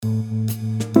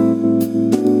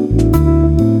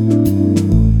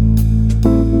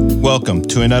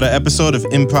to another episode of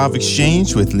Improv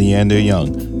Exchange with Leander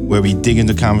Young, where we dig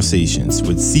into conversations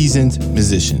with seasoned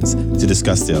musicians to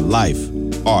discuss their life,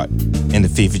 art, and the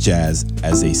faith of jazz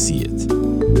as they see it.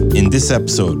 In this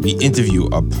episode, we interview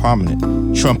a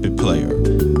prominent trumpet player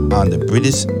on the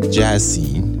British jazz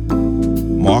scene,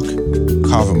 Mark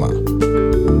Kavanagh.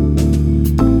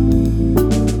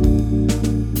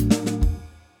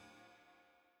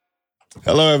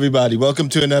 Hello, everybody. Welcome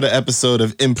to another episode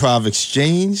of Improv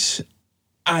Exchange.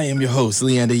 I am your host,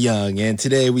 Leander Young, and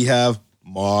today we have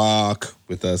Mark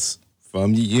with us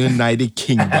from the United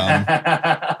Kingdom.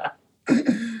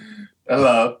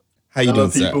 Hello. How you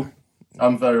doing, people? sir?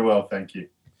 I'm very well, thank you.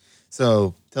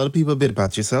 So, tell the people a bit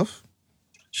about yourself.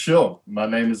 Sure. My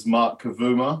name is Mark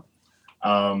Kavanagh.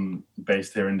 I'm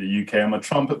based here in the UK. I'm a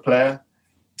trumpet player,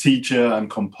 teacher,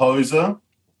 and composer.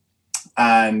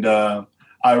 And I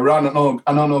run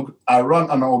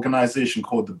an organization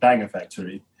called the Banger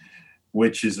Factory,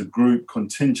 which is a group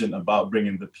contingent about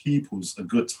bringing the peoples a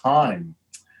good time.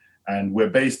 And we're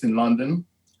based in London,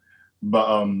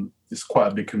 but it's quite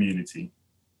a big community.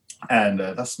 And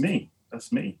that's me.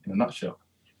 That's me in a nutshell.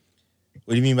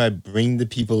 What do you mean by bring the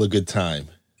people a good time?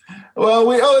 Well,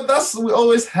 we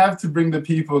always have to bring the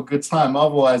people a good time.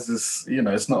 Otherwise,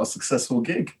 it's not a successful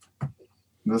gig.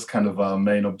 That's kind of our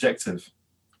main objective.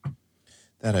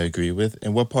 That I agree with.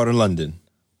 And what part of London?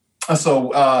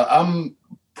 So I'm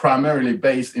primarily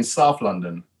based in South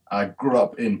London. I grew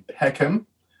up in Peckham.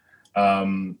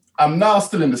 I'm now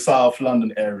still in the South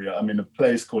London area. I'm in a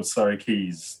place called Surrey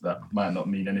Quays. That might not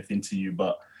mean anything to you,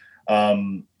 but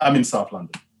I'm in South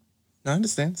London. I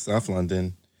understand. South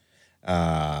London.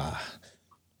 What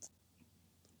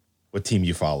team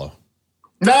you follow?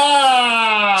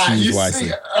 Choose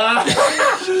wisely.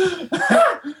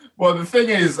 Well, the thing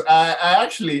is, I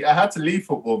had to leave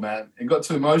football, man. It got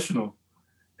too emotional.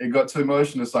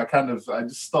 So I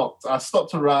just stopped. I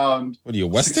stopped around. What are you, a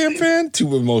West Ham fan?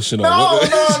 Too emotional. No.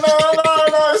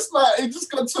 It's like, it just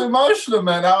got too emotional,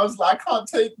 man. I was like, I can't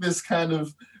take this kind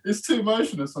of, it's too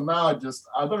emotional. So now I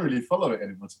don't really follow it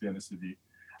anymore, to be honest with you.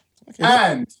 Okay.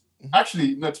 And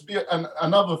actually, no,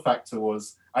 another factor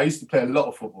was I used to play a lot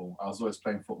of football. I was always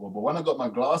playing football. But when I got my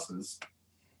glasses,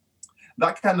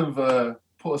 that kind of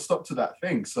put a stop to that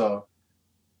thing. So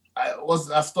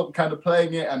I stopped kind of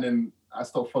playing it, and then I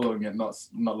stopped following it not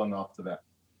long after that.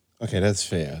 Okay, that's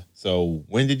fair. So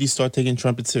when did you start taking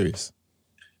trumpet serious?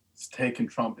 Taking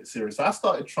trumpet serious. I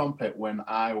started trumpet when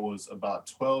I was about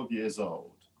 12 years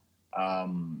old.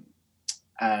 And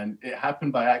it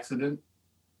happened by accident,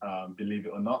 believe it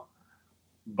or not.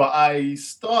 But I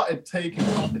started taking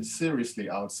trumpet seriously,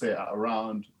 I would say, at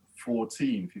around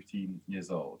 14, 15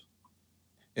 years old.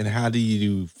 And how do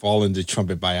you fall into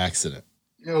trumpet by accident?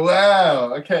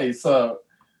 Well, okay, so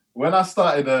when I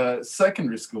started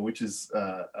secondary school, which is,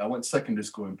 I went to secondary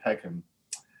school in Peckham,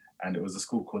 and it was a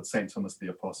school called St. Thomas the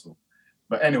Apostle.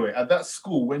 But anyway, at that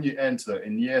school, when you enter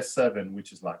in year 7,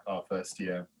 which is like our first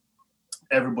year,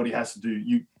 everybody has to do,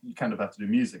 you kind of have to do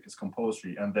music, it's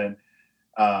compulsory. And then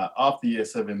after year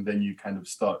 7, then you kind of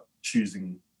start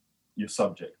choosing your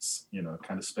subjects,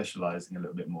 kind of specializing a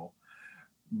little bit more.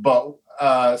 But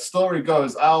story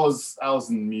goes, I was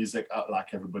in music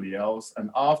like everybody else.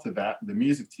 And after that, the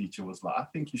music teacher was like, I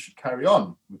think you should carry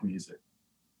on with music.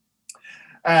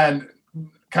 And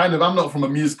kind of, I'm not from a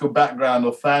musical background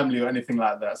or family or anything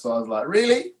like that. So I was like,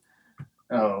 really?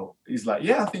 Oh, he's like,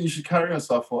 yeah, I think you should carry on.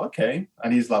 So I thought, okay.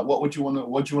 And he's like, what do you want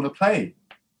to play?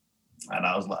 And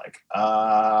I was like,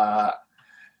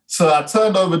 So I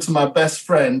turned over to my best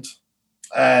friend,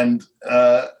 and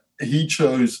he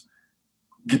chose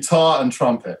guitar and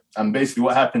trumpet. And basically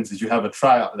what happens is you have a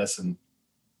tryout lesson.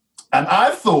 And I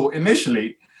thought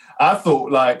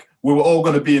like we were all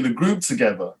going to be in a group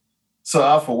together. So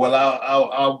I thought, well,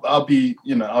 I'll be,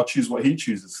 I'll choose what he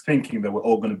chooses, thinking that we're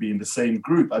all going to be in the same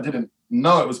group. I didn't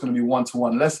know it was going to be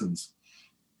one-to-one lessons.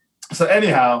 So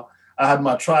anyhow, I had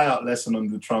my tryout lesson on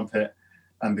the trumpet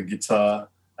and the guitar,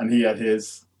 and he had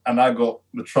his, and I got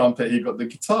the trumpet, he got the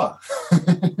guitar.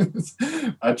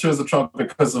 I chose the trumpet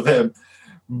because of him.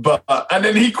 But and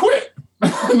then he quit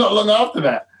not long after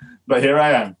that. But here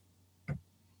I am.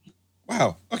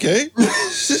 Wow. Okay.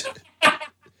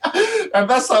 And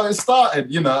that's how it started,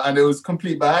 and it was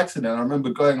complete by accident. I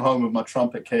remember going home with my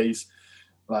trumpet case,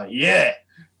 like, yeah.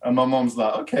 And my mom's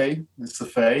like, okay, it's a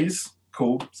phase.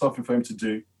 Cool. Something for him to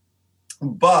do.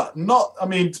 But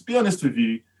to be honest with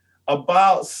you,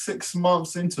 about 6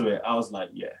 months into it, I was like,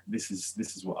 yeah, this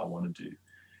is what I want to do.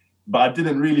 But I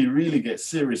didn't really get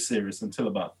serious until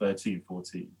about 13,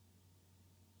 14.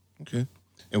 Okay.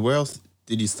 And where else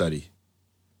did you study?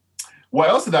 What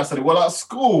else did I study? Well, at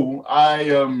school, I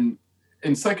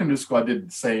in secondary school, I did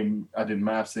the same. I did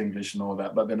maths, English, and all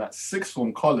that. But then at sixth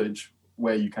form college,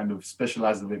 where you kind of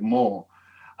specialize a bit more,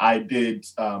 I did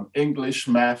English,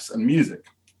 maths, and music.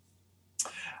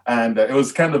 And it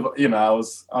was kind of, I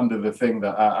was under the thing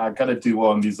that I got to do well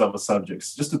on these other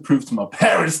subjects just to prove to my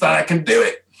parents that I can do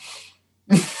it.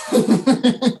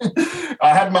 I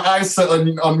had my eyes set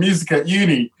on music at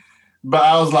uni, but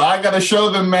I was like, I got to show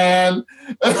them, man.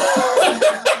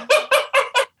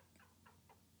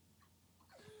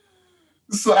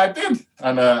 So I did,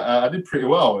 and I did pretty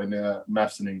well in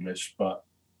maths and English, but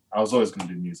I was always going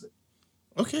to do music.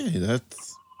 Okay,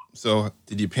 so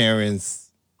did your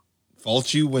parents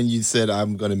fault you when you said,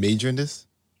 I'm going to major in this?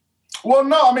 Well,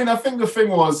 no, I mean, I think the thing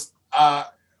was,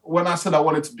 when I said I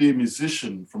wanted to be a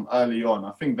musician from early on,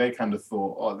 I think they kind of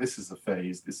thought, oh, this is a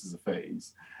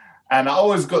phase. And I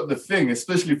always got the thing,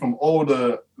 especially from all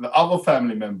the other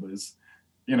family members,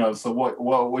 so what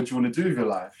do you want to do with your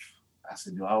life? I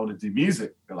said, I want to do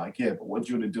music. They're like, yeah, but what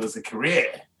do you want to do as a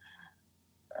career?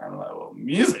 And I'm like, well,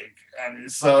 music. And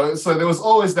so there was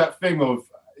always that thing of,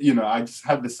 I just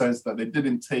had the sense that they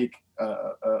didn't take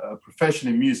a profession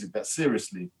in music that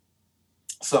seriously.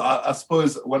 So I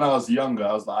suppose when I was younger,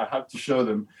 I was like, I have to show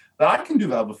them that I can do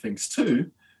the other things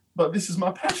too, but this is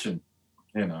my passion,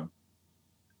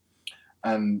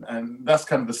 And that's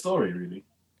kind of the story, really.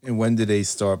 And when did they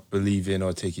start believing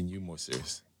or taking you more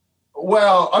serious?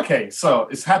 Well, okay, so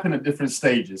it's happened at different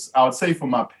stages. I would say for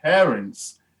my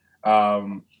parents,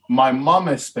 my mom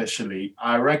especially,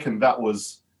 I reckon that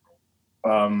was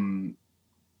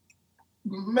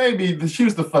maybe she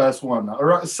was the first one.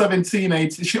 Around 17,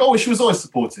 18, she was always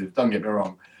supportive, don't get me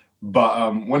wrong.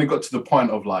 But when it got to the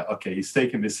point of like, okay, he's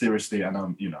taking this seriously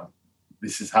and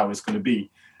this is how it's going to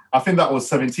be. I think that was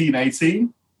 17,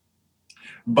 18.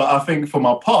 But I think for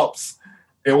my pops,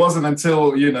 it wasn't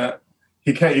until,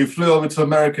 he flew over to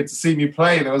America to see me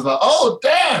play, and it was like, oh,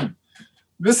 damn,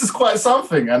 this is quite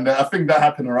something. And I think that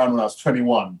happened around when I was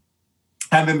 21.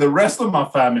 And then the rest of my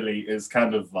family is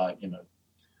kind of like,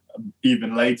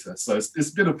 even later. So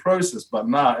it's been a process, but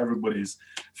now everybody's,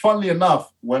 funnily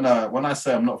enough, when I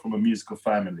say I'm not from a musical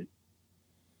family,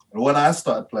 when I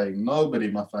started playing, nobody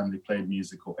in my family played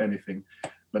music or anything.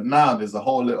 But now there's a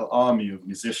whole little army of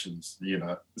musicians,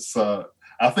 So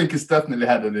I think it's definitely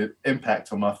had an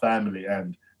impact on my family,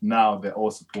 and now they're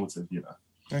all supportive,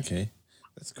 Okay,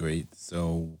 that's great.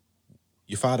 So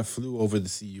your father flew over to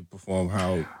see you perform.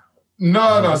 How?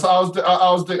 No. So I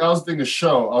was doing a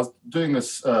show. I was doing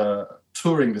this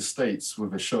touring the States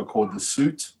with a show called The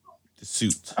Suit. The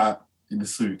Suit. The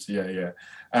Suit, yeah.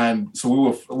 And so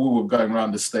we were going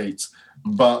around the States,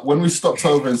 but when we stopped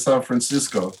over in San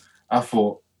Francisco, I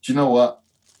thought, do you know what?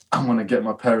 I'm gonna get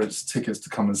my parents tickets to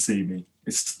come and see me.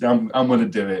 I'm gonna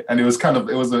do it. And it was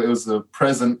a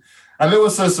present, and they were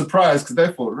so surprised because they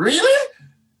thought, really?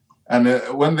 And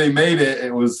when they made it,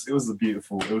 it was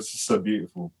beautiful. It was just so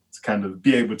beautiful to kind of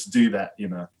be able to do that,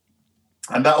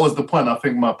 And that was the point. I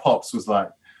think my pops was like,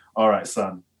 all right,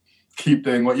 son, keep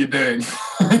doing what you're doing.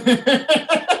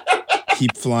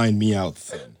 Keep flying me out,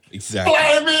 son. Exactly.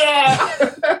 Flying me out.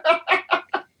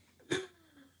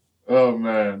 Oh,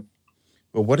 man.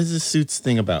 But what is the Suits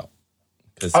thing about?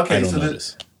 Okay, so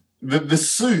the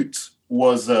Suit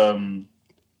was a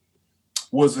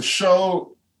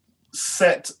show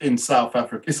set in South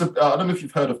Africa. I don't know if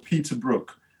you've heard of Peter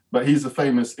Brook, but he's a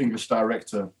famous English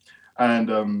director,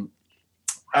 and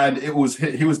he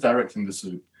was directing The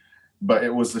Suit, but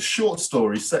it was a short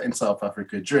story set in South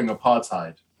Africa during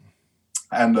apartheid,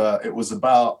 and it was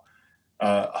about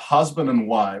a husband and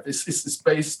wife. It's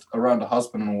based around a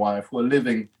husband and wife who are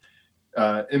living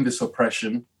in this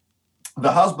oppression.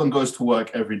 The husband goes to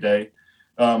work every day,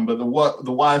 but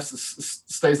the wife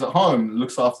stays at home,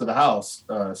 looks after the house,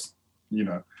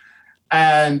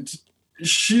 and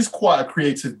she's quite a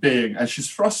creative being, and she's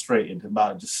frustrated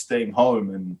about just staying home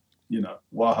and,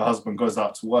 while her husband goes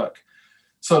out to work.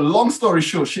 So long story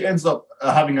short, she ends up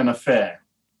having an affair,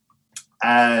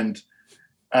 and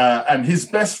his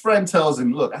best friend tells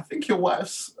him, look, I think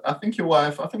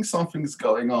something's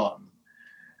going on.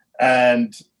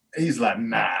 And he's like,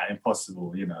 nah,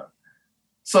 impossible,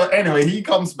 So anyway, he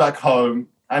comes back home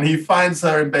and he finds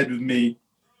her in bed with me.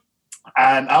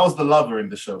 And I was the lover in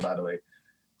the show, by the way.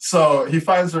 So he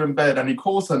finds her in bed and he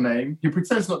calls her name. He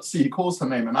pretends not to see. He calls her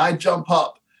name. And I jump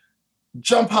out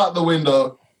the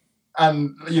window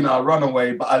and, I run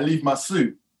away, but I leave my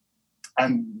suit.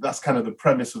 And that's kind of the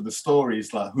premise of the story.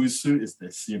 It's like, whose suit is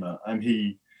this,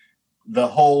 And the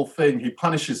whole thing, he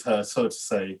punishes her, so to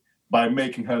say, by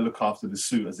making her look after the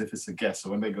suit as if it's a guest. So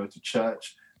when they go to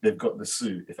church, they've got the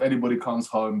suit. If anybody comes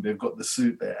home, they've got the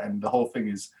suit there. And the whole thing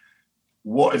is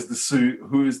what is the suit,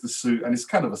 who is the suit, and it's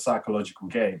kind of a psychological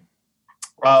game.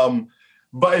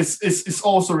 But it's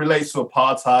also relates to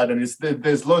apartheid, and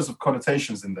there's loads of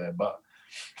connotations in there. But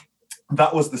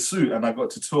that was the suit, and I got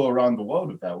to tour around the world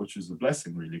with that, which was a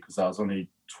blessing, really, because I was only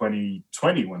 20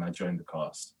 when I joined the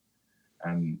cast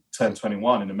and turned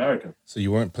 21 in America. So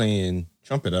you weren't playing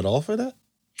trumpet at all for that?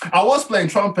 I was playing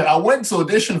trumpet. I went to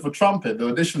audition for trumpet. The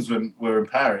auditions were in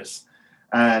Paris.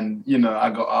 And, I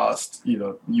got asked,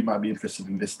 you might be interested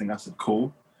in this thing. I said,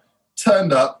 cool.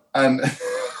 Turned up, and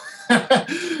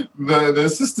the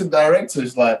assistant director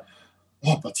is like,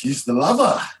 oh, but he's the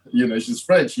lover. She's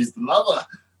French. He's the lover.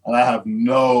 And I have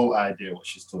no idea what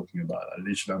she's talking about.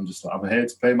 I'm just like, I'm here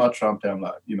to play my trumpet. I'm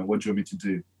like, what do you want me to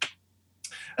do?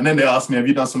 And then they asked me, have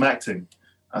you done some acting?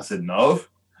 I said, no.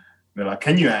 They're like,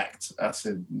 can you act? I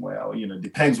said, well,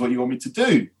 depends what you want me to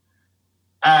do.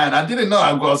 And I didn't know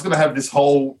I was going to have this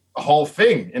whole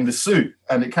thing in the suit.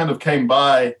 And it kind of came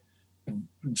by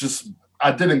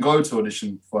I didn't go to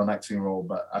audition for an acting role,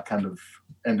 but I kind of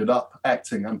ended up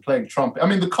acting and playing trumpet. I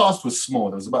mean, the cast was small.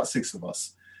 There was about 6 of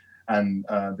us. And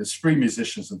there's 3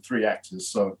 musicians and 3 actors.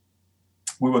 So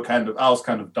I was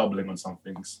kind of doubling on some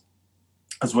things,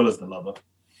 as well as the lover.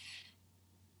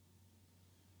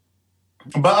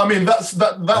 But I mean,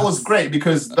 that was great,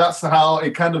 because that's how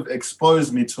it kind of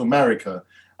exposed me to America.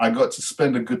 I got to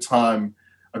spend a good amount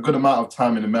of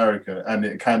time in America, and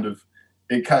it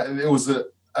was a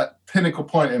pinnacle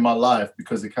point in my life,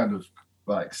 because it kind of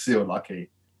like sealed like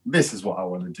this is what I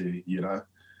want to do.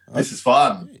 This is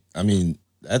fun. I mean,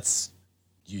 that's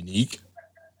unique.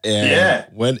 And yeah.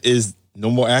 When is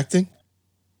no more acting?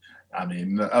 I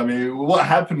mean, what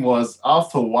happened was,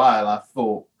 after a while, I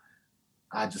thought,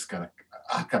 I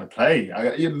gotta play.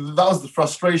 That was the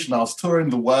frustration. I was touring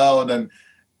the world, and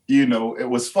it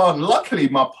was fun. Luckily,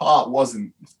 my part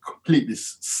wasn't completely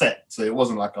set, so it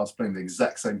wasn't like I was playing the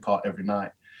exact same part every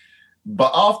night.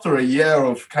 But after a year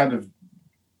of kind of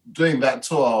doing that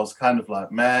tour, I was kind of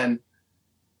like, man,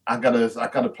 I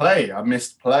gotta play. I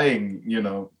missed playing,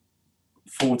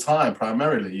 full time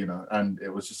primarily, and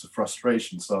it was just a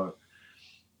frustration. So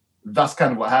that's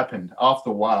kind of what happened.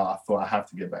 After a while, I thought I have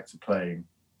to get back to playing.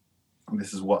 And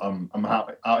this is what I'm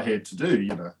out here to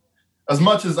do, As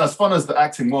fun as the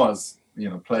acting was,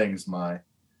 playing is my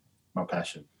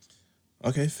passion.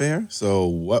 Okay, fair. So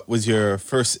what was your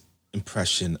first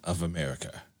impression of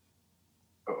America?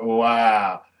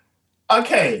 Wow.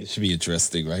 Okay. It should be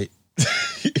interesting, right?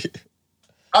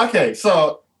 Okay,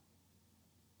 so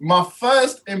my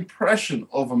first impression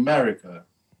of America.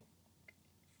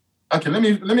 Okay, let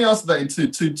me answer that in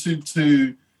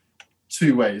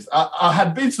two ways. I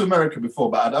had been to America before,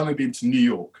 but I'd only been to New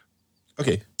York.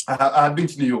 Okay. I had been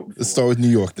to New York before. Let's start with New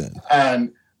York then.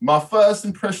 And my first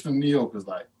impression of New York was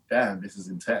like, damn, this is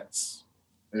intense.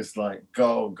 It's like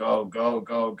go, go, go,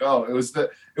 go, go. It was the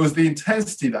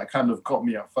intensity that kind of got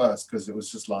me at first, because it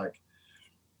was just like,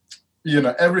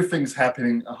 everything's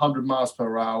happening 100 miles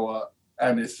per hour,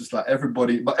 and it's just like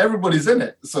everybody's in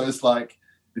it. So it's like,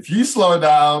 if you slow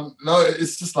down, no,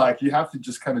 it's just like you have to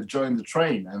just kind of join the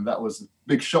train. And that was a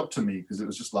big shock to me, because it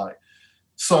was just like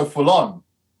so full on.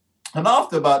 And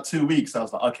after about 2 weeks, I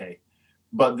was like, okay.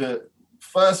 But the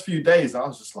first few days, I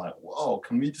was just like, whoa,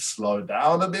 can we just slow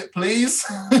down a bit, please?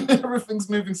 Everything's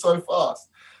moving so fast.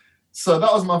 So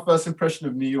that was my first impression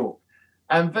of New York.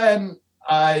 And then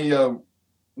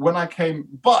when I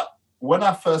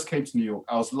first came to New York,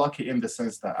 I was lucky in the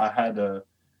sense that I had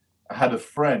a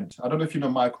friend. I don't know if you know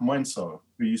Michael Mwenso,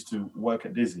 who used to work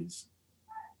at Dizzy's,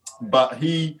 but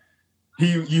he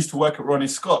used to work at Ronnie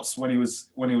Scott's when he was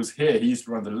here. He used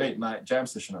to run the late night jam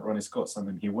session at Ronnie Scott's, and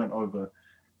then he went over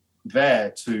there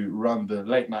to run the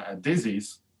late night at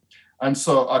Dizzy's. And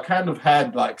so I kind of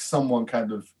had like someone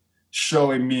kind of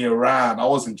showing me around. I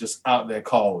wasn't just out there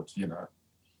cold,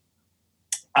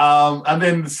 And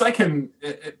then the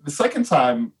second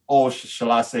time, or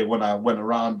shall I say, when I went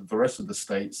around the rest of the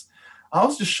states, I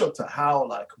was just shocked at how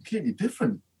like completely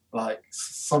different like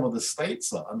some of the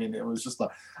states are. I mean, it was just like,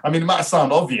 it might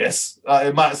sound obvious,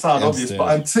 but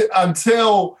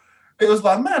until it was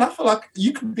like, man, I feel like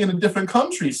you could be in a different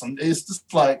country. It's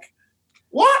just like,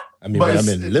 what? I mean, when I'm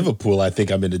in Liverpool, I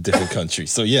think I'm in a different country.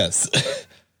 So yes,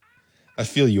 I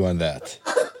feel you on that.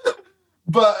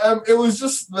 But it was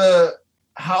just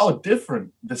how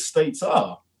different the states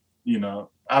are,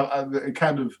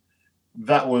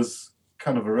 that was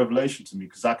kind of a revelation to me,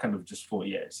 because I kind of just thought,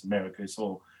 yeah, it's America, it's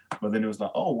all, but then it was like,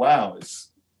 oh wow,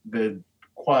 they're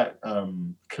quite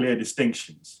clear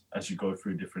distinctions as you go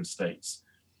through different states,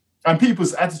 and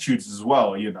people's attitudes as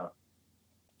well,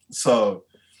 So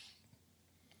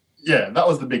yeah, that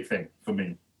was the big thing for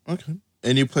me. Okay.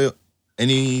 And you play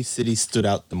Any city stood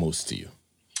out the most to you?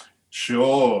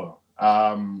 Sure.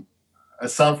 San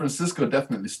Francisco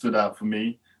definitely stood out for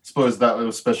me. I suppose that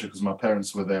was special because my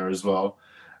parents were there as well.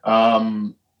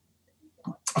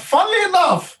 Funnily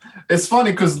enough, it's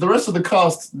funny because the rest of the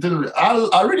cast didn't.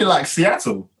 I really like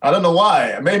Seattle. I don't know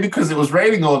why. Maybe because it was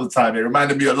raining all the time. It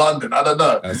reminded me of London. I don't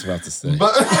know. I was about to say.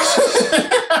 But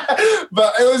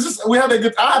but it was just I had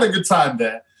a good time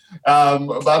there.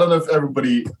 But I don't know if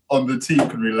everybody on the team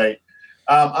can relate.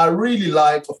 I really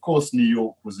liked, of course, New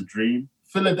York was a dream.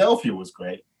 Philadelphia was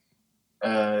great.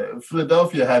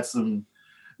 Philadelphia had some.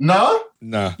 No,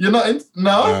 you're not in.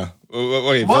 No,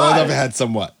 wait. Philadelphia had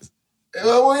some what?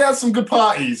 Well, we had some good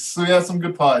parties. We had some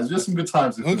good times.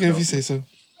 Okay, if you say so.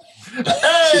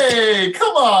 Hey,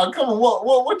 come on.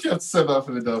 What do you have to say about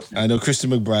Philadelphia? I know Christian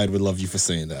McBride would love you for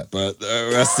saying that, but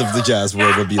the rest of the jazz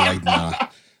world would be like, nah.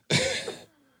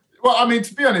 Well, I mean,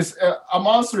 to be honest, I'm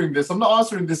not answering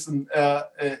this from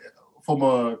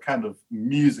a kind of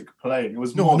music playing. It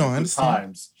was more good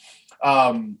times.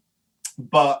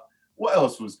 But what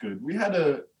else was good? We had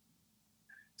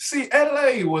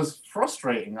LA was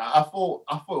frustrating. I thought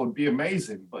it would be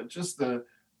amazing, but just the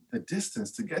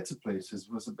distance to get to places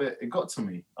was it got to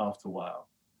me after a while.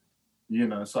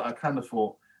 So I kind of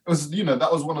thought it was,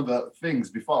 that was one of the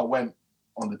things before I went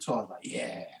on the tour. I was like,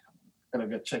 yeah, I'm gonna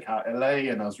go check out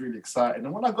LA, and I was really excited.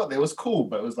 And when I got there, it was cool,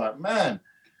 but it was like, man,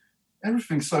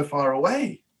 everything's so far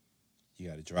away. You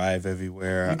got to drive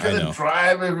everywhere.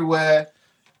 Drive everywhere.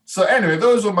 So anyway,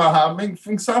 those were I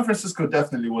think San Francisco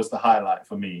definitely was the highlight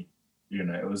for me.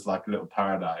 It was like a little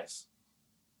paradise.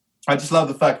 I just love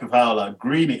the fact of how like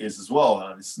green it is as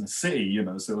well. It's in the city,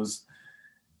 so it was.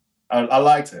 I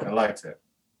liked it.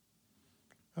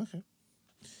 Okay.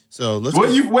 So let's.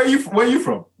 Where you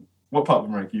from? What part of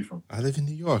America are you from? I live in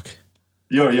New York.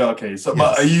 You're okay. So, yes.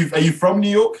 But are you from New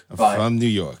York? I'm from New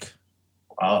York.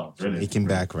 Oh, brilliant. Jamaican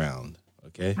background.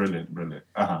 Okay. Brilliant.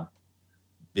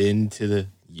 Been to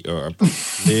Europe.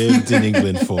 Lived in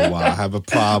England for a while. I have a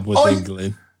problem with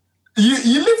England.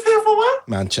 You lived there for a while?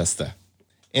 Manchester.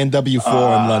 And W4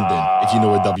 in London, if you know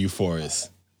what W4 is.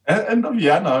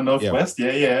 Yeah, I know, Northwest.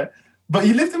 Yeah. But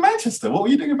you lived in Manchester. What were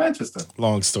you doing in Manchester?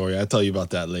 Long story. I'll tell you about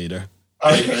that later.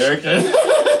 Okay.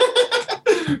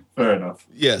 Fair enough.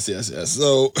 Yes.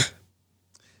 So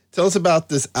tell us about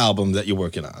this album that you're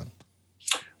working on.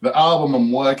 The album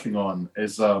I'm working on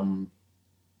is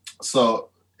so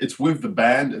it's with the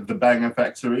band, the Banger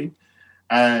Factory,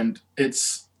 and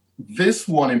it's this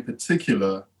one in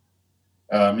particular.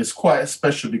 It's quite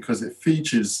special because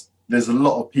there's a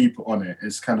lot of people on it.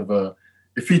 It's kind of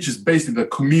it features basically the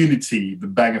community the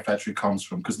Banger Factory comes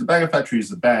from, because the Banger Factory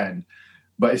is a band,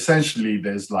 but essentially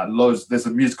there's a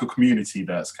musical community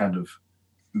that's kind of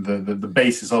the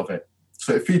basis of it.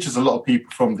 So it features a lot of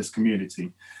people from this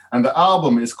community. And the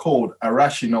album is called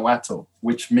Arashi no Ato,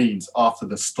 which means after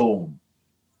the storm.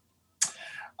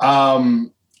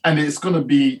 And it's going to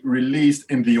be released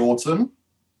in the autumn.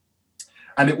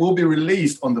 And it will be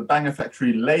released on the Banger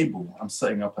Factory label. I'm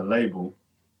setting up a label,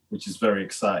 which is very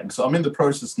exciting. So I'm in the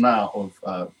process now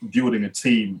of building a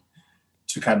team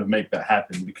to kind of make that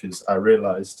happen, because I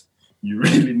realized you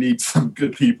really need some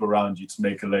good people around you to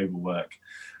make a label work.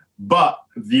 But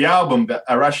the album, that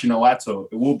Arashi no Ato,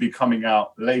 it will be coming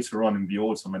out later on in the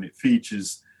autumn, and it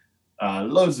features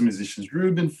loads of musicians.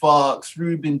 Ruben Fox,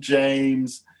 Ruben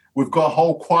James. We've got a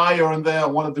whole choir on there.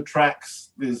 On one of the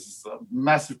tracks, there's a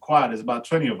massive choir. There's about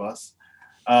 20 of us.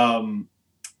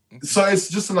 So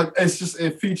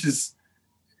it features.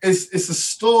 It's a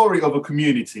story of a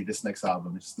community. This next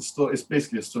album, it's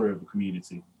basically a story of a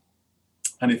community,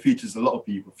 and it features a lot of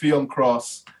people. Fionn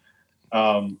Cross,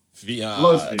 Fionn,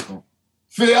 loads of people.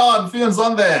 Fion's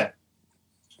on there.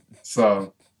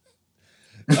 So.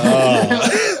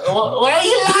 Why are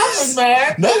you laughing,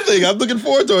 man? Nothing. I'm looking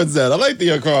forward towards that. I like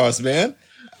the Cross, man.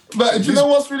 But you know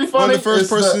what's really funny? One of the first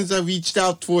persons I reached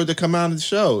out for to come out of the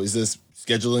show. Is this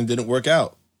scheduling didn't work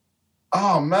out?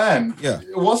 Oh man, yeah.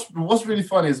 What's really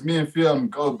funny is me and Fionn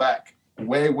go back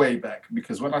way back,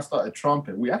 because when I started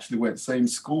trumpet, we actually went same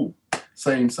school,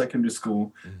 same secondary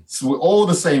school, so we're all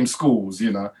the same schools,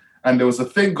 And there was a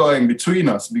thing going between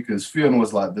us because Fionn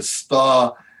was like the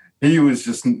star. He was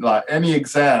just like any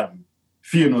exam,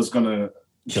 Fionn was gonna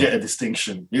get a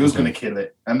distinction. He was gonna kill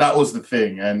it, and that was the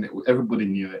thing, and everybody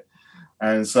knew it.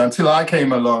 And so until I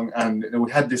came along, and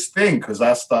we had this thing, because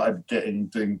I started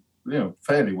doing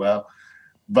fairly well,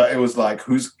 but it was like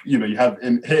you have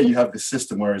this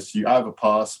system, whereas you either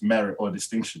pass, merit, or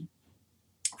distinction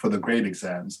for the grade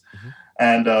exams,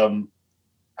 and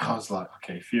I was like,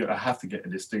 okay, Fiona, I have to get a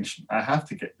distinction. I have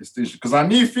to get a distinction because I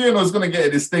knew Fiona was going to get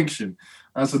a distinction.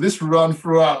 And so this run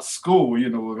throughout school, you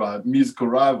know, with like musical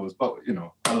rivals. But, you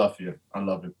know, I love Fiona. I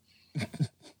love him.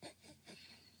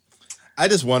 I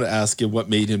just want to ask him what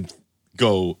made him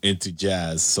go into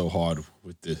jazz so hard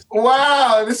with this.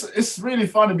 Wow, it's really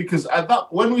funny because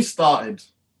when we started,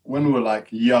 when we were like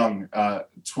young,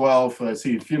 12,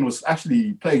 13, Fiona was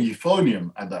actually playing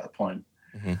euphonium at that point.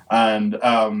 Mm-hmm. And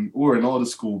we were in all the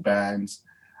school bands.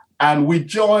 And we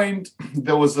joined,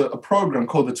 there was a program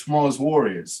called the Tomorrow's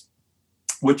Warriors,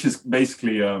 which is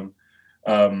basically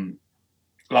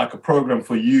like a program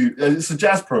for you. It's a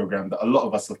jazz program that a lot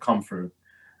of us have come through.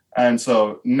 And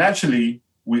so naturally,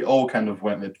 we all kind of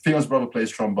went there. Fion's brother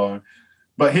plays trombone.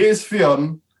 But here's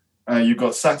Fion. You've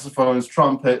got saxophones,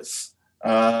 trumpets,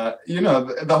 you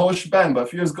know, the whole shebang. But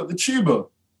Fion's got the tuba.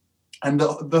 And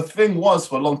the thing was,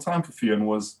 for a long time for Fion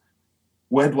was,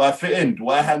 where do I fit in? Do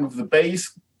I hang with the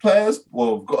bass players?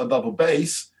 Well, we've got a double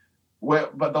bass.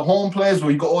 But the horn players,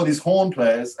 well, you got all these horn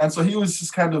players. And so he was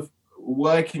just kind of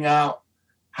working out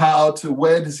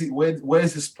where's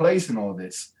his place in all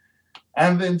this?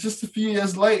 And then just a few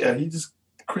years later, he just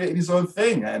created his own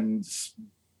thing and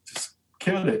just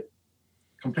killed it.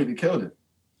 Completely killed it.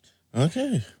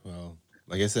 Okay. Well,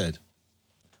 like I said,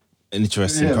 an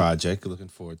interesting project. Looking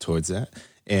forward towards that.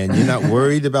 And you're not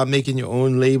worried about making your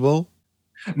own label?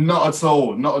 Not at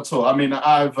all. Not at all. I mean,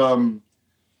 I've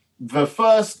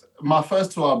my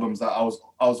first 2 albums that I was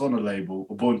on a label,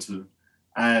 Ubuntu,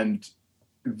 and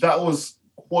that was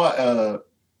quite a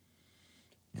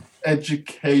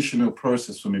educational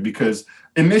process for me because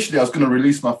initially I was going to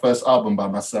release my first album by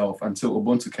myself until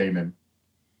Ubuntu came in.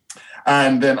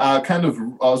 And then I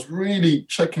was really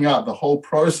checking out the whole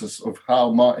process of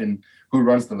how Martin, who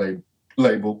runs the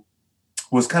label,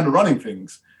 was kind of running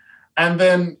things. And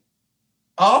then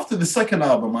after the second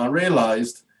album, I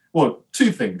realized, well,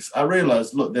 2 things. I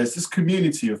realized, look, there's this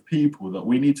community of people that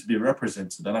we need to be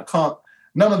represented. And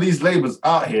none of these labels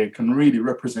out here can really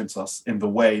represent us in the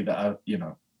way that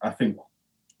I think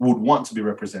would want to be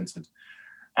represented.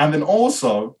 And then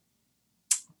also,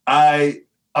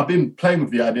 I've been playing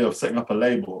with the idea of setting up a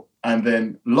label, and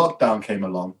then lockdown came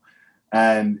along,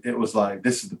 and it was like,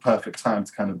 this is the perfect time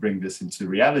to kind of bring this into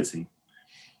reality.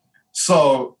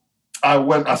 So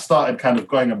I started kind of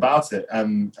going about it,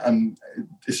 and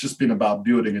it's just been about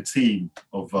building a team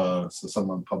of so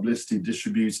someone publicity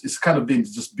distributes. It's kind of been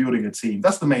just building a team.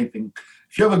 That's the main thing.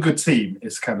 If you have a good team,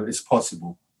 it's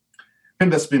possible. I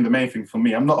think that's been the main thing for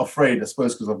me. I'm not afraid, I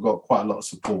suppose, because I've got quite a lot of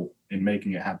support in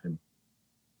making it happen.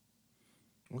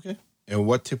 Okay. And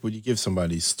what tip would you give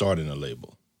somebody starting a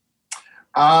label?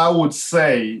 I would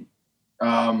say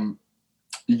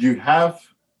you have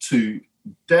to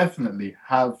definitely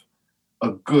have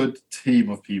a good team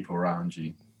of people around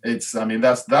you. That's it.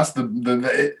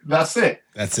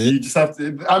 That's it. You just have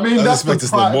to. I mean, I that's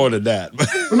expect no more than that.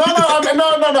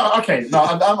 No. Okay, no,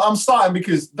 I'm starting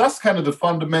because that's kind of the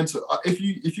fundamental. If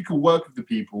you can work with the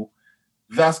people,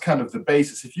 that's kind of the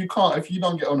basis. If you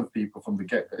don't get on with people from the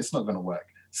get-go, it's not going to work.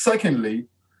 Secondly,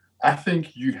 I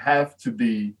think you have to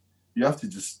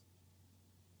just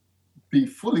be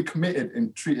fully committed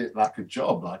and treat it like a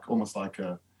job, like almost like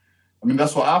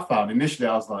that's what I found. Initially,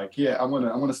 I was like, I'm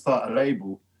gonna start a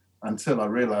label until I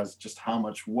realized just how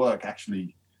much work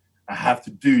actually I have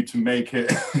to do to make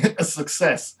it a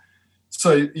success.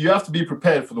 So you have to be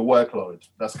prepared for the workload.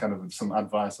 That's kind of some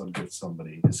advice I'd give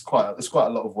somebody. It's quite a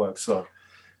lot of work. So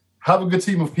have a good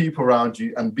team of people around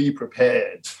you and be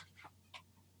prepared.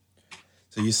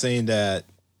 So you're saying that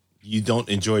you don't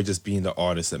enjoy just being the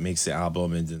artist that makes the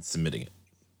album and then submitting it,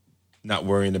 not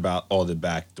worrying about all the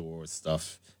backdoor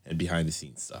stuff and behind the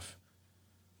scenes stuff.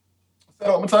 Say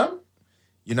that one more time.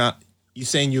 You're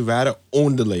saying you rather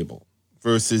own the label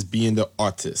versus being the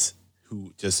artist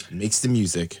who just makes the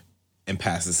music and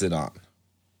passes it on.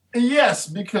 Yes,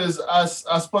 because I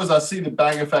suppose I see the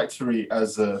Banger Factory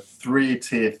as a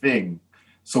 3-tier thing.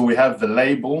 So we have the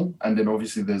label, and then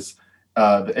obviously there's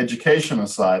the educational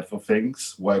side for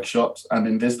things, workshops, and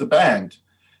then there's the band.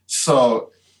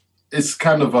 So it's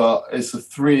kind of a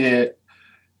 3-year.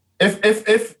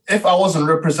 If I wasn't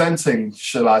representing,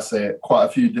 shall I say, quite a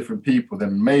few different people,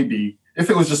 then maybe if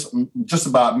it was just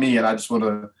about me and I just want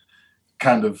to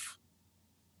kind of,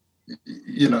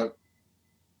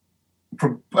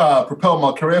 propel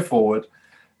my career forward,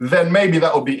 then maybe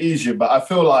that would be easier. But I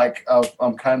feel like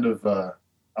I'm kind of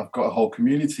I've got a whole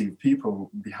community of people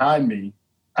behind me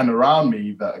and around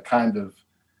me that are kind of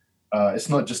it's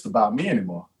not just about me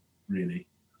anymore, really.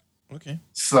 Okay.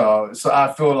 So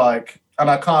I feel like,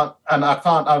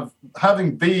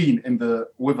 having been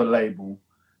with a label,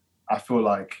 I feel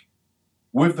like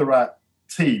with the right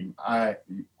team, I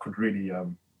could really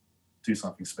do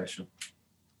something special.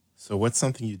 So what's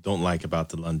something you don't like about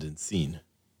the London scene?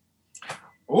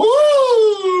 Ooh,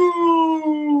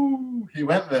 he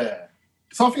went there.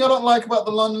 Something I don't like about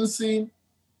the London scene?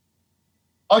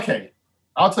 Okay,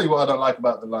 I'll tell you what I don't like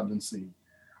about the London scene.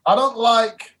 I don't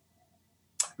like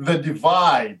the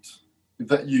divide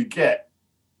that you get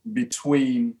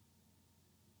between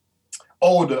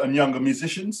older and younger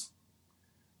musicians.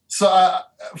 So,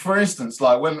 for instance,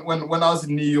 like when I was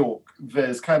in New York,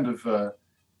 there's kind of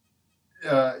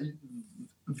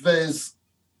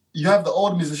you have the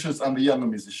older musicians and the younger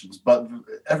musicians, but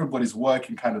everybody's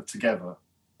working kind of together.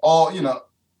 Or, you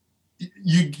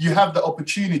have the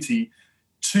opportunity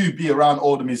to be around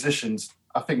older musicians,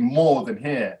 I think, more than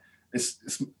here.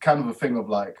 It's kind of a thing of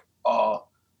like, oh,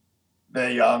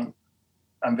 they're young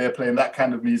and they're playing that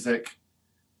kind of music.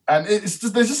 And there's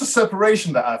just a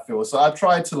separation that I feel. So I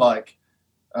try to like,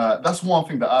 that's one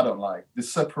thing that I don't like, the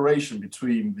separation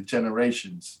between the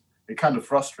generations. It kind of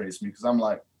frustrates me because I'm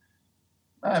like,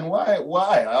 man, why?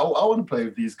 I want to play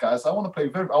with these guys. I want to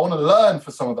learn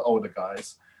for some of the older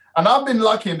guys. And I've been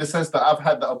lucky in the sense that I've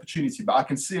had that opportunity, but I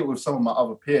can see it with some of my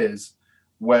other peers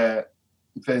where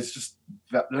there's just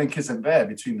that link isn't there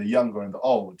between the younger and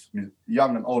the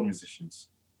young and old musicians.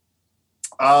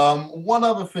 One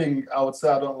other thing I would say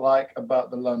I don't like about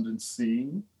the London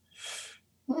scene.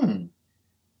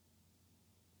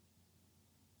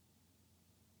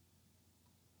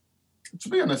 To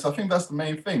be honest, I think that's the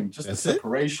main thing, just the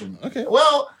separation. Okay.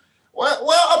 Well,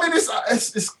 I mean, it's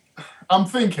I am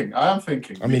thinking. I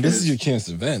mean, this is your chance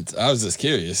to vent. I was just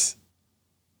curious.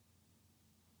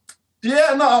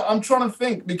 Yeah, no, I'm trying to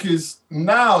think because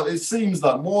now it seems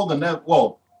like more than ever.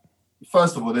 Well,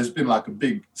 first of all, there's been like a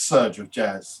big surge of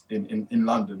jazz in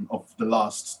London of the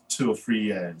last 2 or 3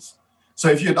 years. So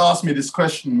if you had asked me this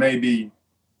question maybe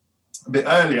a bit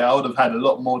earlier, I would have had a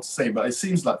lot more to say. But it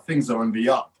seems like things are on the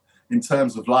up in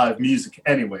terms of live music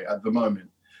anyway at the moment.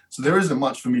 So there isn't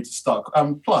much for me to start.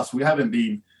 Plus, we haven't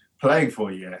been playing for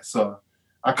a year. So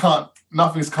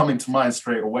nothing's coming to mind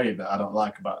straight away that I don't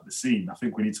like about the scene. I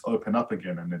think we need to open up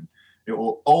again and then it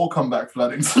will all come back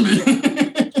flooding to me.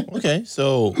 Okay,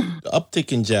 so the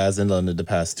uptick in jazz in London the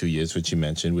past 2 years, which you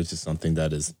mentioned, which is something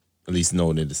that is at least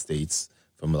known in the States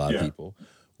from a lot of people.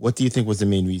 What do you think was the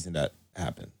main reason that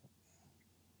happened?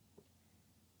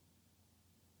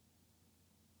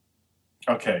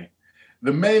 Okay.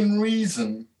 The main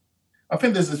reason, I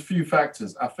think there's a few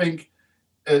factors. I think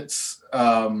it's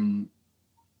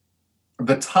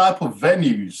the type of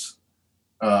venues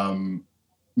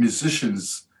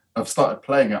musicians have started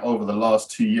playing at over the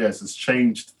last 2 years has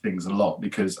changed things a lot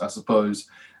because I suppose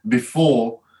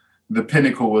before the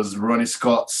pinnacle was Ronnie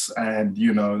Scott's and,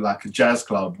 like a jazz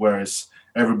club, whereas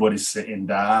everybody's sitting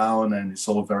down and it's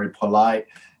all very polite.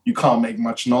 You can't make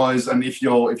much noise. And if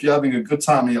you're having a good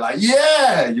time and you're like,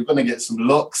 yeah, you're going to get some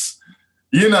looks,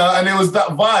 and it was that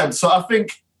vibe. So I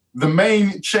think the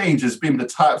main change has been the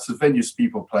types of venues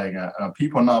people playing at.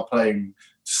 People are now playing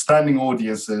standing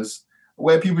audiences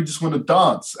where people just want to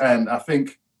dance. And I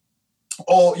think,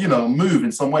 or, move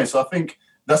in some way. So I think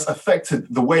that's affected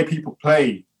the way people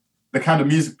play, the kind of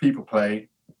music people play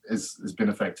has been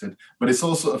affected. But it's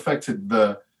also affected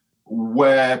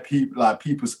where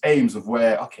people's aims of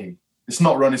where, okay, it's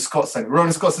not Ronnie Scott's.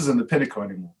 Ronnie Scott's isn't the pinnacle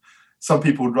anymore. Some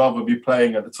people would rather be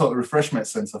playing at the Total Refreshment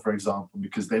Centre, for example,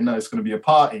 because they know it's going to be a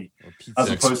party. As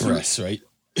opposed Express, to right?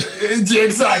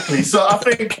 Exactly. So I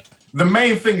think the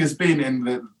main thing has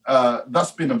been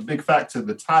that's been a big factor,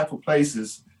 the type of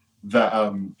places that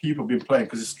people have been playing,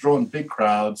 because it's drawn big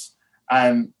crowds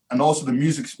and also the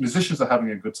musicians are having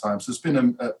a good time. So it's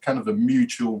been a kind of a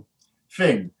mutual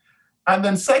thing. And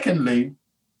then secondly,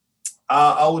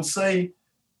 I would say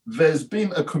there's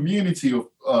been a community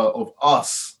of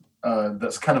us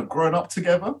that's kind of grown up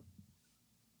together.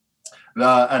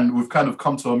 And we've kind of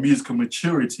come to a musical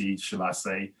maturity, shall I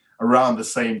say, around the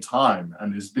same time.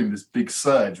 And there's been this big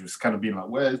surge. It's kind of been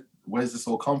like, where's this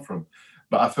all come from?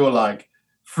 But I feel like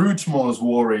through Tomorrow's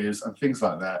Warriors and things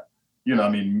like that,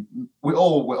 we're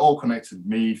all connected.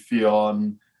 Me,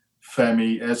 Fionn,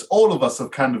 Femi, as all of us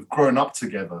have kind of grown up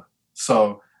together.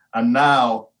 So, and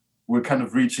now we're kind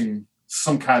of reaching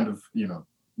some kind of,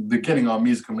 getting our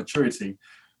musical maturity.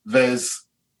 It's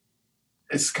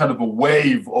kind of a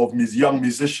wave of young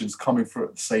musicians coming through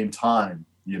at the same time,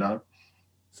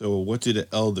 So what do the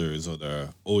elders or the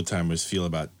old timers feel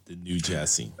about the new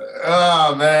jazz scene?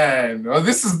 Oh man, well,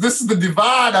 this is the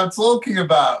divide I'm talking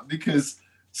about, because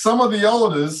some of the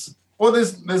elders, well,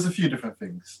 there's a few different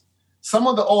things. Some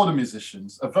of the older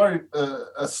musicians,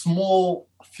 a small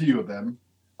few of them,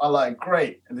 are like,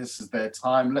 great, this is their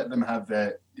time. Let them have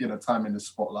their, time in the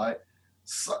spotlight.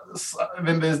 So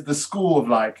then there's the school of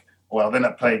like, well, they're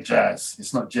not playing jazz.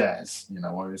 It's not jazz,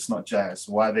 or it's not jazz.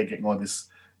 Why are they getting all this,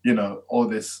 all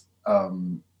these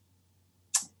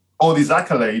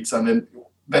accolades, and then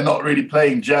they're not really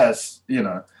playing jazz,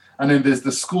 And then there's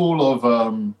the school of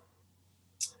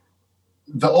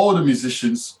the older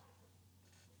musicians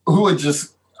who are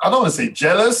just, I don't want to say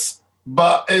jealous,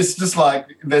 but it's just like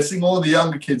they're seeing all the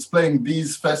younger kids playing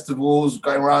these festivals,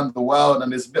 going around the world,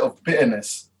 and there's a bit of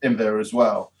bitterness in there as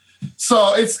well.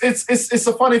 So it's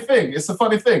a funny thing. It's a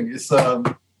funny thing.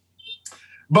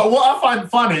 But what I find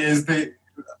funny is a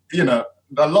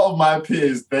lot of my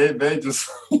peers, they just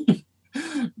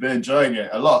they're enjoying it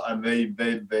a lot, and they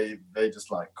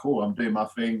just like, cool, I'm doing my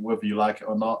thing, whether you like it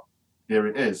or not, here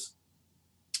it is.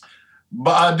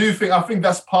 But I think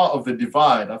that's part of the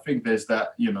divide. I think there's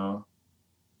that,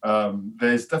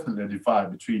 there's definitely a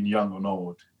divide between young and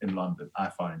old in London, I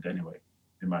find anyway,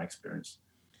 in my experience.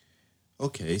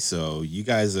 Okay, so you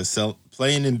guys are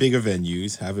playing in bigger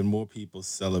venues, having more people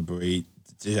celebrate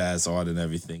jazz art and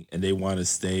everything, and they want to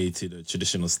stay to the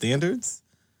traditional standards?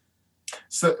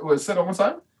 So, say that one more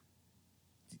time?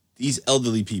 These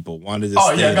elderly people wanted to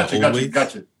stay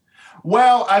gotcha.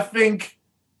 Well, I think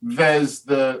there's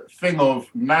the thing of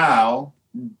now,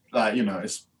 like,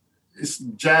 it's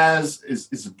jazz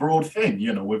is a broad thing,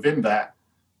 within that.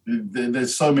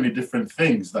 There's so many different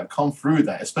things that come through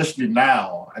that, especially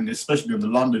now, and especially in the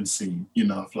London scene,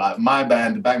 like my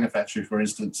band, The Banger Factory, for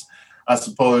instance, I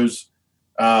suppose,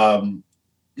 we're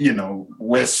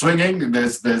swinging,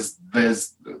 there's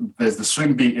the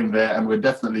swing beat in there, and we're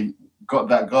definitely got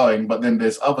that going, but then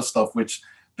there's other stuff which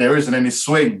there isn't any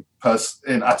swing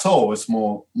at all. It's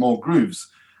more grooves.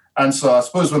 And so I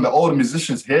suppose when the older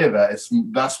musicians hear that,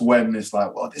 that's when it's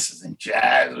like, well, this isn't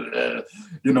jazz.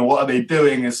 What are they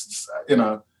doing? It's,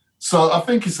 So I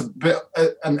think it's a bit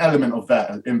an element of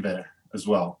that in there as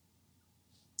well.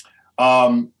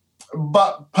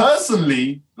 But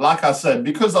personally, like I said,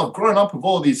 because I've grown up with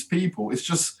all these people, it's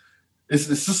just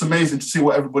amazing to see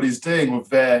what everybody's doing with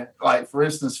their, like, for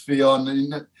instance,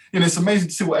 Fionn. It's amazing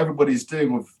to see what everybody's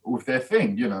doing with their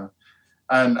thing,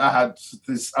 And I'm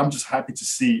just happy to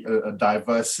see a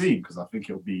diverse scene, because I think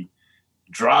it'll be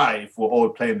dry if we're all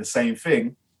playing the same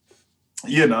thing,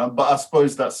 But I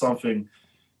suppose that's something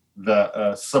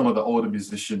that some of the older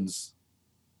musicians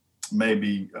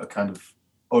maybe are kind of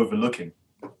overlooking.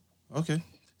 Okay.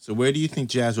 So where do you think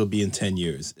jazz will be in 10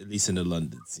 years, at least in the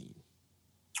London scene?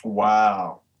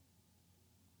 Wow.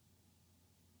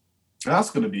 That's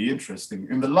going to be interesting.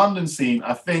 In the London scene,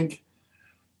 I think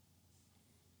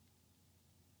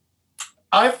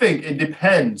it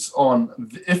depends on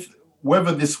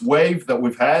whether this wave that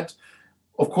we've had,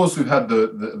 of course, we've had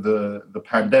the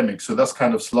pandemic, so that's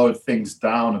kind of slowed things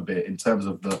down a bit in terms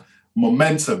of the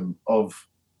momentum of,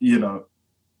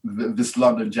 this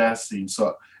London jazz scene.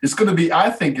 So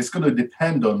I think it's going to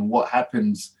depend on what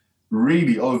happens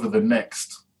really over the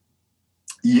next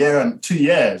year and 2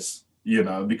 years,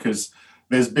 because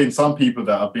there's been some people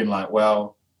that have been like,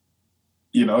 well,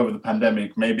 over the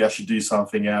pandemic, maybe I should do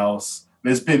something else.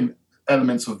 There's been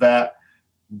elements of that.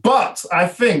 But I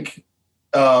think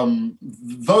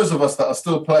those of us that are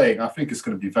still playing, I think it's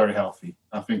going to be very healthy.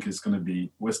 I think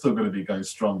we're still going to be going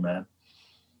strong, man.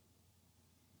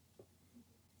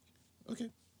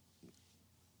 Okay.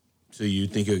 So you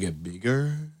think it'll get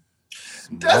bigger?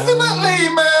 Definitely,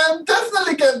 man.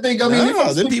 Definitely get bigger.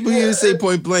 Then people here say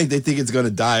point blank, they think it's going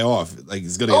to die off. Like,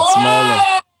 it's going to get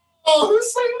smaller. Oh,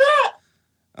 who's saying that?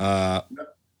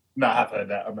 No, I've heard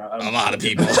that. A lot of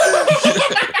people.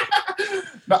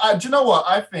 Do you know what?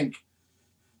 I think,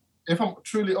 if I'm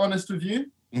truly honest with you,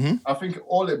 I think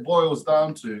all it boils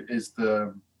down to is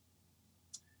the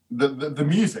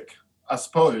music. I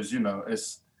suppose,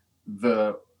 it's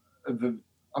the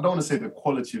I don't want to say the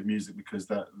quality of music, because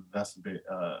that's a bit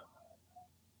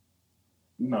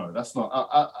no, that's not.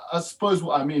 I suppose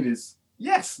what I mean is,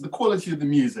 yes, the quality of the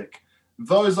music.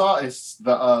 Those artists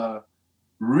that are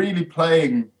really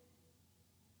playing.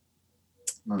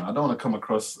 No, I don't want to come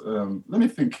across. Let me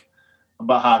think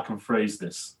about how I can phrase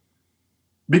this,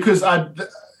 because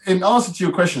in answer to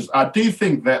your questions, I do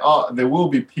think there will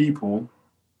be people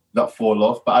that fall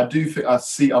off, but I do think I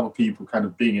see other people kind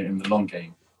of being it in the long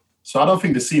game. So I don't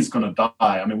think the scene's going to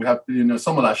die. I mean, we have,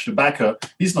 someone like Shabaka,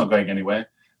 he's not going anywhere.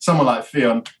 Someone like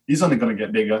Fionn, he's only going to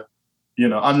get bigger,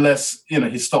 unless,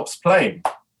 he stops playing.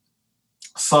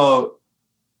 So,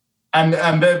 and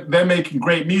they're making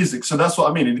great music. So that's what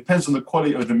I mean. It depends on the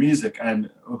quality of the music and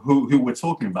who we're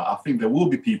talking about. I think there will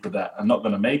be people that are not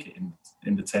going to make it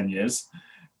in the 10 years.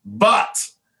 But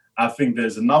I think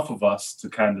there's enough of us to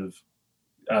kind of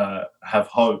have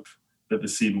hope that the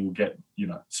scene will get,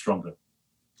 stronger.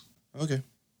 Okay.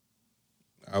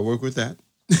 I'll work with that.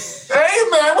 Hey,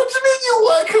 man, what you mean you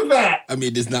work with that? I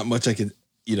mean, there's not much I can,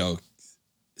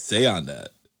 say on that.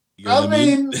 You know what I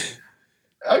mean?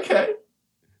 Okay.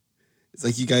 It's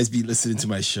like you guys be listening to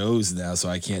my shows now, so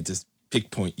I can't just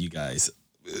pick-point you guys.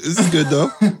 This is good, though.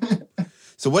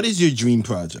 So what is your dream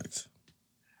project?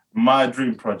 My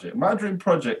dream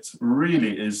project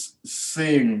really is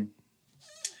seeing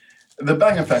the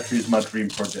Banger Factory is my dream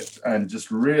project, and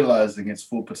just realizing its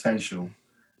full potential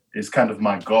is kind of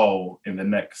my goal in the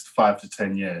next 5 to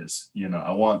 10 years.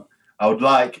 I would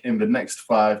like in the next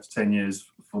 5 to 10 years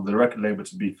for the record label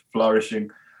to be flourishing.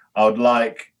 I would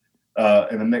like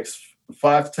in the next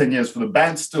 5 to 10 years for the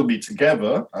band to still be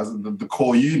together as the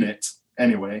core unit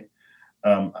anyway.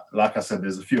 Like I said,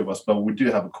 there's a few of us, but we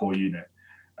do have a core unit.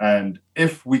 And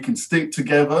if we can stick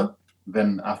together,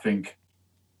 then I think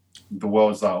the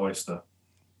world's our oyster.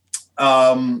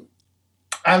 And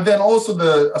then also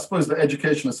the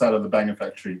educational side of the Banger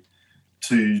Factory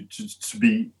to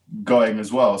be going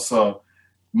as well. So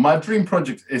my dream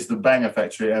project is the Banger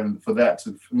Factory, and for that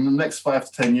to, in the next 5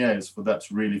 to 10 years, for that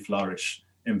to really flourish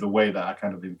in the way that I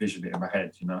kind of envision it in my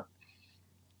head,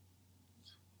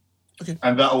 Okay.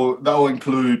 And that will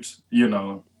include,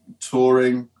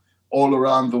 touring all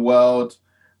around the world,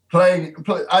 playing.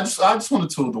 I just want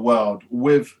to tour the world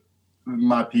with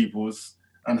my peoples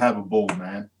and have a ball,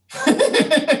 man.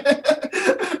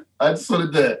 I just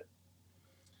want to do it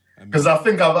because I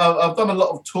think I've done a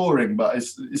lot of touring, but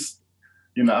it's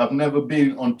I've never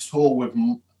been on tour with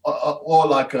or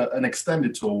like an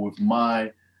extended tour with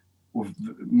my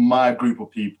group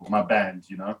of people, my band.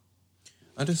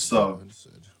 Understood.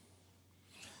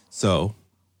 So,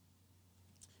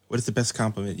 what is the best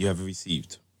compliment you ever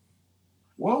received?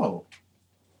 Whoa,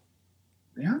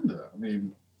 Leander. I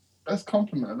mean, best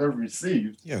compliment I've ever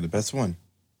received. Yeah, the best one.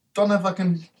 Don't know if I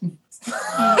can.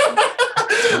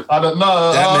 I don't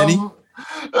know. That many?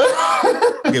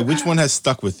 Okay, which one has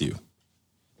stuck with you?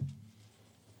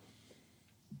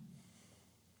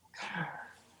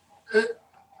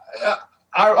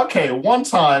 One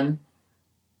time,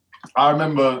 I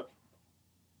remember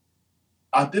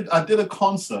I did a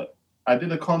concert. I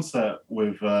did a concert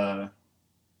with at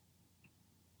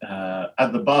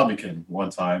the Barbican one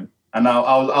time, and I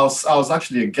was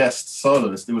actually a guest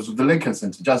soloist. It was with the Lincoln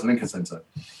Center, Jazz Lincoln Center,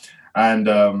 and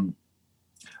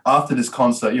after this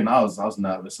concert, I was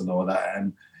nervous and all that,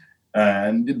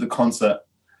 and did the concert,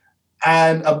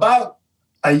 and about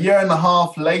a year and a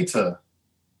half later,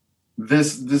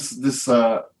 this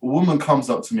woman comes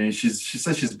up to me. She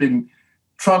says she's been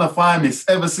trying to find me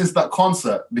ever since that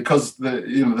concert because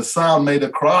the sound made her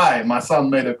cry. My sound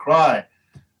made her cry,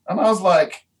 and I was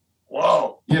like,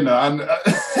 whoa, and I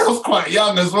was quite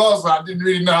young as well, so I didn't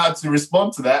really know how to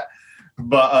respond to that.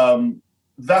 But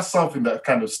that's something that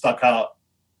kind of stuck out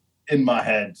in my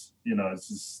head. It's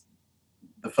just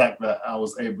the fact that I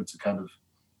was able to kind of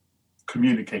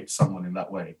communicate to someone in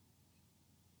that way.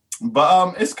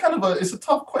 But it's kind of it's a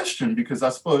tough question because I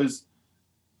suppose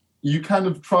you kind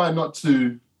of try not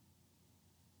to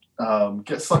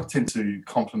get sucked into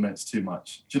compliments too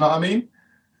much. Do you know what I mean?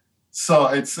 So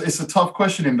it's a tough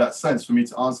question in that sense for me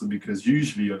to answer because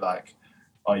usually you're like,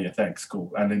 oh yeah, thanks,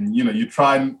 cool. And then, you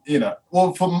try and,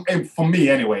 well, for me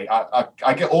anyway,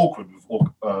 I get awkward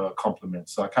with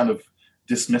compliments. So I kind of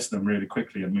dismiss them really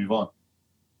quickly and move on.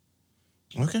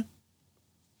 Okay.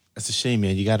 That's a shame,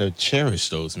 man. You got to cherish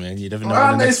those, man. You never know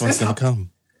when the next one's going to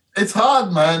come. It's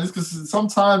hard, man. It's because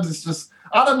sometimes it's just,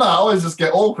 I don't know. I always just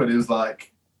get awkward. It's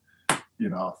like,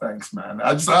 thanks, man.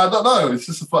 I don't know. It's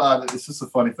just a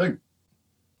funny thing.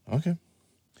 Okay.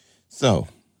 So,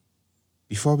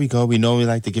 before we go, we normally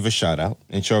like to give a shout out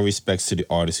and show respects to the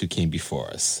artists who came before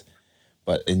us.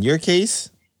 But in your case,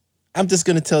 I'm just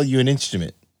going to tell you an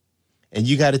instrument. And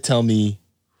you got to tell me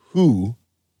who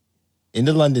in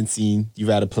the London scene you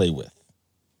rather play with.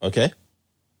 Okay?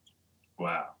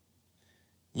 Wow.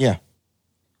 Yeah.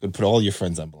 Gonna put all your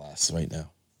friends on blast right now.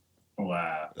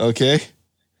 Wow. Okay?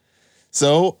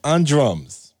 So, on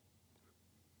drums.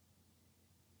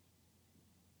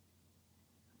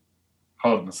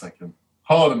 Hold on a second.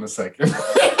 Hold on a second.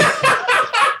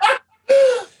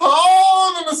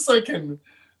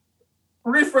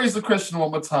 Rephrase the question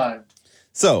one more time.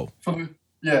 So,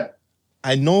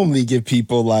 I normally give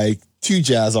people like 2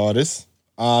 jazz artists.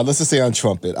 Let's just say on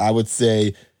trumpet, I would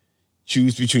say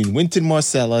choose between Wynton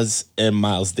Marsalis and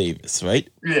Miles Davis, right?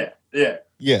 Yeah.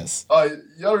 Yes. Oh,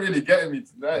 you're really getting me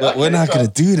tonight. But we're not going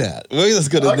to do that. We're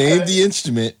just going to name the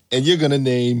instrument, and you're going to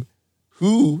name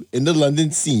who in the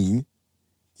London scene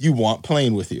you want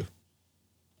playing with you.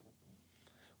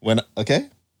 Okay?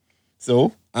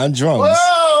 So, on drums.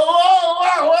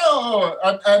 Whoa.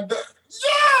 And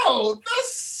yo,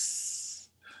 this.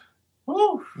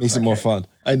 Makes it more fun.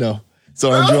 I know.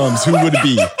 So, on drums, who would it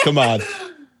be? Come on.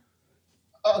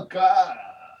 Oh, God.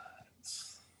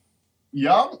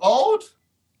 Young, old?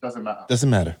 Doesn't matter. Doesn't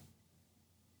matter.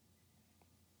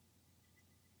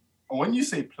 When you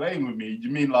say playing with me, you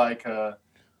mean like,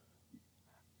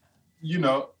 you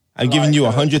know. I'm giving you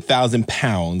 100,000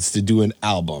 pounds to do an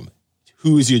album.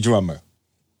 Who is your drummer?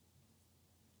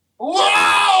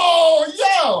 Whoa,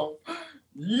 yo,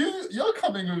 you're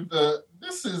coming with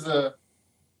this is I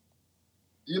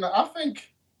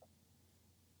think.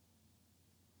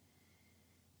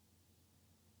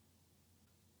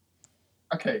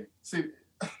 Okay, see.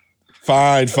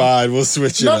 Fine, we'll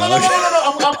switch it. No.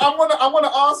 I want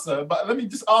to answer, but let me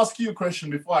just ask you a question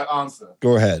before I answer.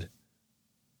 Go ahead.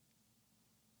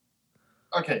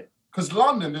 Okay, because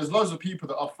London, there's loads of people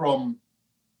that are from,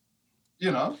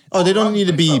 Oh, they don't need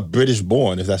to be British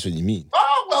born, if that's what you mean.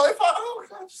 Oh, well,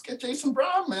 I'll just get Jason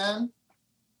Brown, man.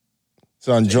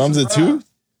 So on drums it's who?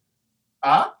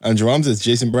 On drums it's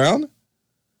Jason Brown?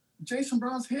 Jason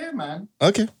Brown's here, man.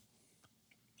 Okay.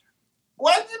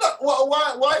 Why you not?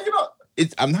 Why you not?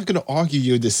 I'm not going to argue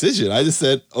your decision. I just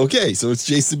said, okay, so it's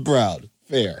Jason Brown.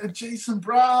 Fair. Jason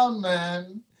Brown,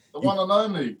 man. The one and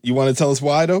only. You want to tell us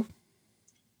why, though?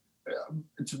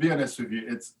 To be honest with you,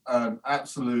 it's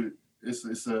absolute.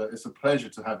 It's a pleasure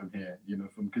to have him here.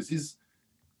 Because he's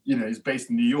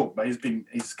based in New York, but he's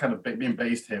kind of been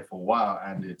based here for a while,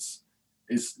 and it's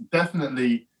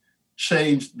definitely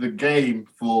changed the game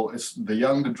for the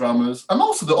younger drummers and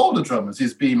also the older drummers.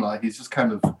 He's just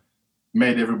kind of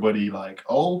made everybody like,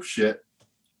 oh shit.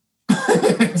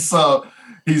 So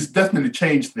he's definitely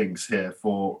changed things here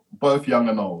for both young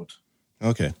and old.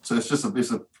 Okay. So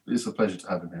it's a pleasure to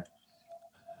have him here.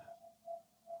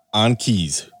 On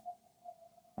keys.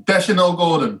 Deshanell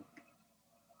Gordon.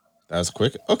 That was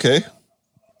quick. Okay.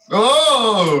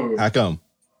 Oh! How come?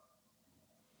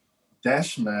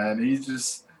 Dash, man.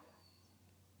 He's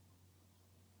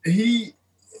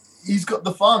got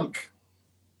the funk,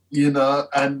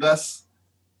 and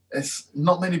it's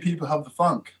not many people have the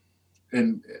funk.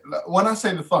 And when I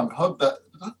say the funk, I hope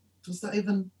does that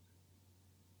even,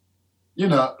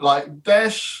 like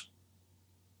Dash.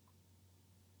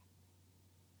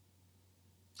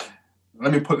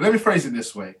 Let me phrase it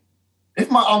this way. If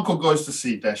my uncle goes to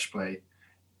see Dash play,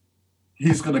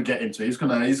 he's gonna get into it.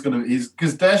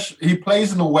 Because Dash, he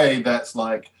plays in a way that's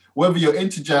like, whether you're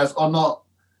into jazz or not,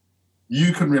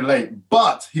 you can relate.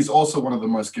 But he's also one of the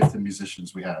most gifted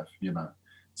musicians we have,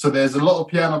 So there's a lot of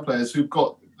piano players who've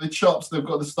got the chops, they've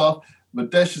got the stuff, but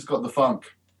Dash has got the funk.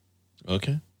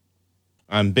 Okay.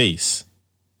 On bass.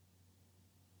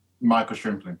 Michael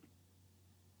Shrimpling.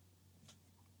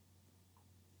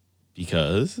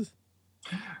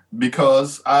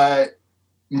 Because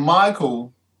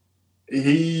Michael,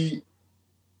 he's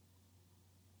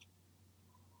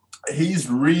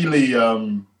really,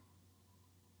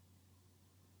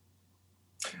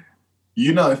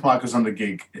 if Michael's on the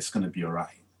gig, it's going to be all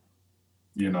right.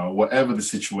 Whatever the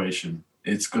situation,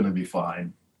 it's going to be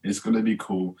fine. It's going to be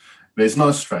cool. There's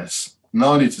no stress.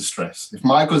 No need to stress. If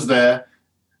Michael's there,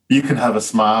 you can have a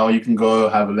smile. You can go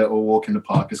have a little walk in the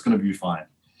park. It's going to be fine.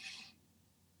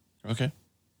 Okay.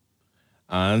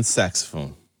 On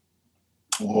saxophone.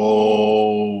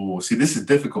 Whoa. See, this is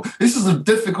difficult. This is a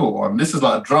difficult one. This is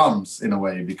like drums in a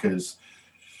way, because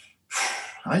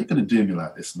how are you going to do me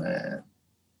like this, man?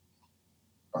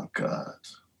 Oh, God.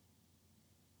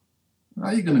 How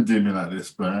are you going to do me like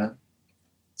this, man?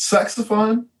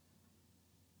 Saxophone?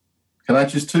 Can I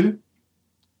choose two?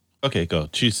 Okay, go.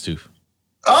 Choose two.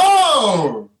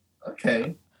 Oh!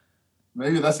 Okay.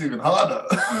 Maybe that's even harder.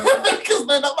 Because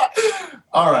they're not.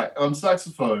 All right, on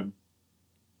saxophone,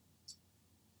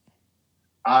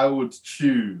 I would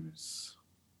choose.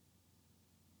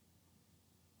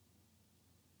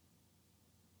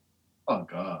 Oh,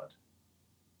 God.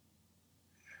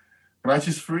 Can I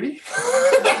choose three?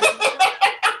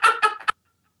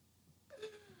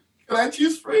 Can I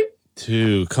choose three?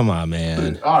 Two. Come on,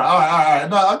 man. All right.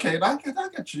 No, okay. I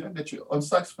get you. On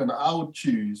saxophone, I would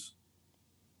choose.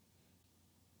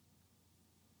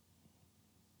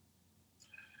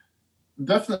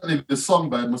 Definitely the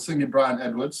songbird, Musingi Brian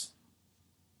Edwards.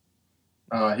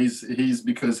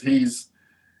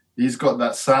 He's got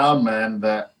that sound, man,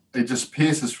 that it just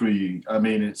pierces through you. I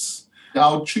mean,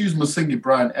 I'll choose Musingi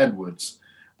Brian Edwards.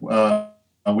 We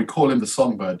call him the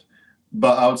songbird,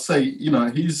 but I would say,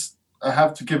 I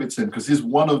have to give it to him because he's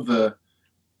one of the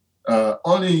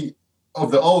only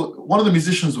one of the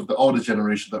musicians of the older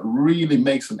generation that really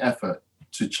makes an effort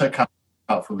to check out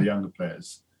for the younger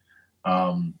players.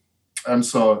 And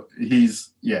so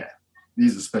he's a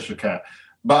special cat.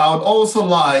 But I would also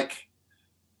like,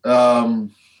 God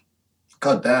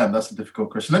damn, that's a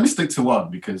difficult question. Let me stick to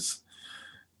one because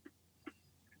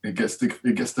it gets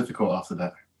difficult after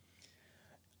that.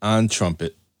 On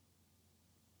trumpet.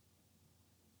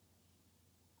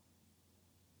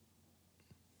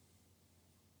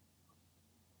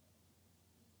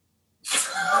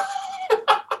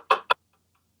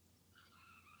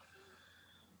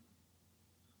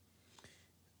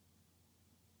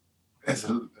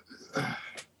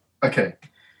 Okay.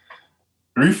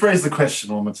 Rephrase the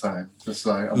question one more time. Just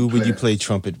like who would you play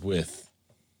trumpet with?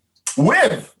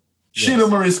 With Yes. Sheila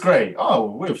Maurice Gray.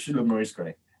 Oh, with Sheila Maurice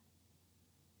Gray.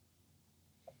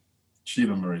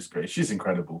 Sheila Maurice Gray. She's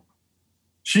incredible.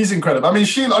 She's incredible. I mean,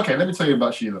 Sheila. Okay, let me tell you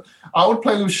about Sheila. I would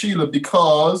play with Sheila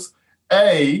because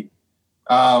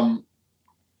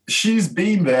she's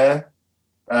been there.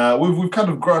 We've kind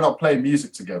of grown up playing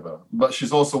music together, but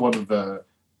she's also one of the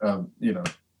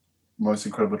most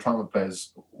incredible trumpet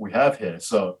players we have here.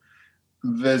 So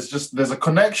there's a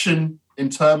connection in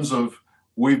terms of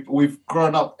we've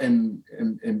grown up in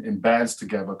bands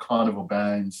together, carnival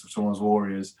bands, Someone's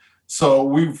Warriors. So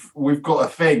we've got a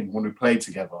thing when we play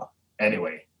together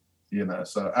anyway,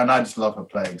 so, and I just love her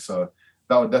playing. So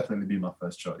that would definitely be my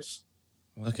first choice.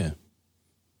 Okay.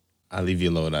 I'll leave you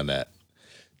alone on that.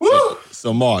 Woo!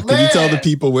 So Mark, can you tell the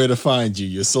people where to find you,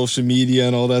 your social media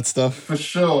and all that stuff? For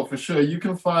sure. You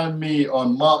can find me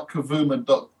on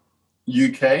markkavuma.uk,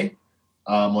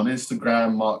 on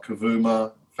Instagram, Mark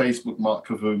Kavuma, Facebook, Mark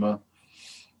Kavuma.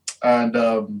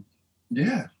 And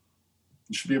you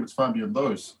should be able to find me on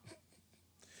those.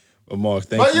 Well, Mark,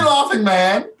 thank you. Why are you laughing,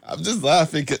 man? I'm just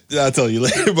laughing. I'll tell you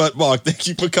later. But Mark, thank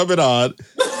you for coming on.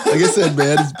 Like I said,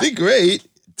 man, it's been great.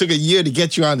 Took a year to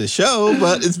get you on the show,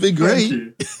 but it's been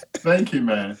great. Thank you,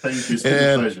 man. Thank you. It's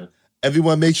been a pleasure.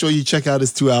 Everyone, make sure you check out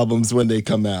his 2 albums when they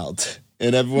come out.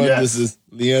 And everyone, This is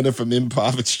Leander from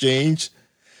Improv Exchange.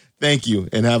 Thank you,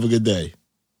 and have a good day.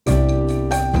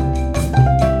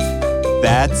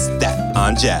 That's that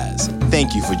on Jazz.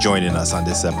 Thank you for joining us on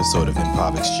this episode of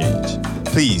Improv Exchange.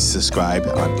 Please subscribe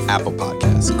on Apple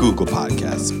Podcasts, Google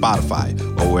Podcasts, Spotify,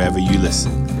 or wherever you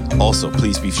listen. Also,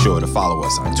 please be sure to follow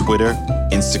us on Twitter,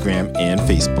 Instagram, and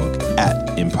Facebook at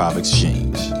Improv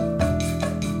Exchange.